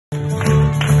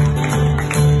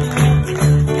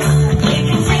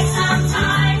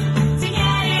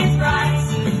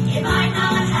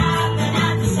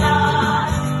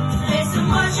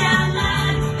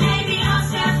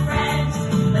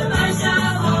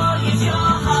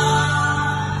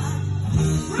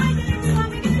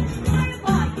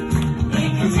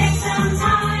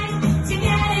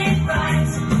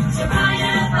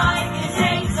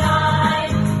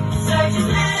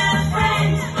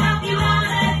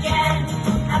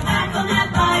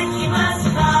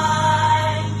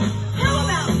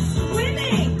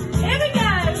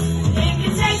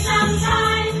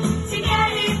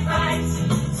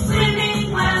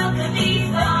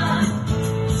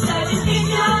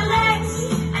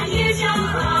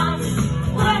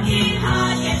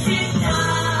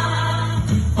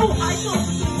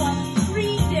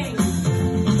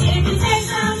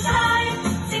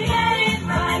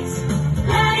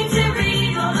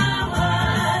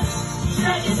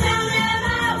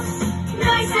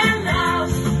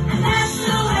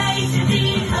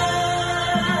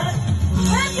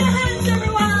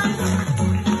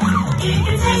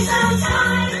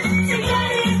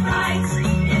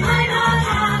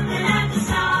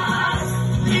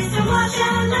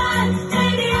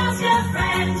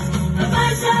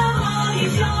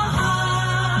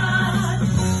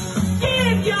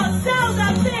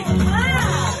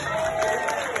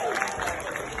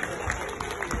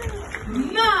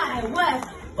my word.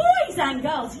 Boys and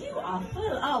girls, you are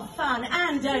full of fun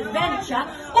and adventure.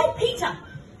 Oh, Peter,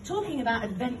 talking about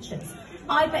adventures,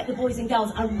 I bet the boys and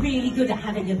girls are really good at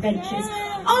having adventures.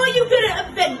 Are you good at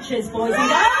adventures, boys and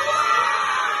girls?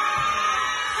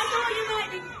 I thought you might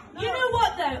be. You know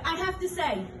what, though? I have to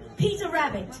say, Peter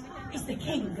Rabbit is the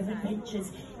king of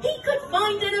adventures. He could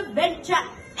find an adventure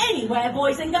anywhere,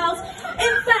 boys and girls.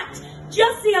 In fact,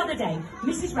 just the other day,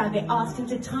 Mrs. Rabbit asked him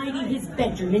to tidy his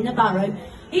bedroom in the burrow.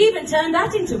 He even turned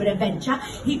that into an adventure.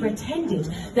 He pretended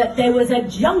that there was a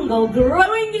jungle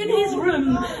growing in his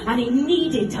room and he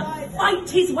needed to fight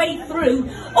his way through.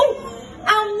 Oh,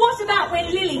 and what about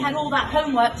when Lily had all that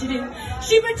homework to do?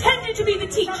 She pretended to be the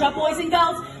teacher, boys and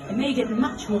girls. It made it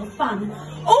much more fun.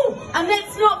 Oh, and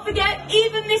let's not forget,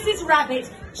 even Mrs. Rabbit,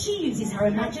 she uses her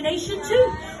imagination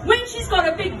too. When she's got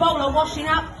a big bowl of washing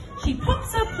up, she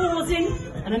pops her paws in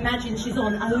and imagines she's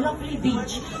on a lovely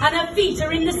beach and her feet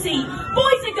are in the sea.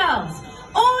 Boys and girls,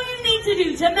 all you need to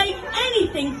do to make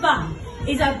anything fun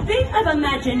is a bit of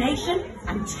imagination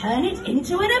and turn it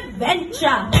into an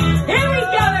adventure. Here we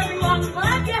go, everyone.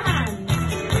 Clap your hands.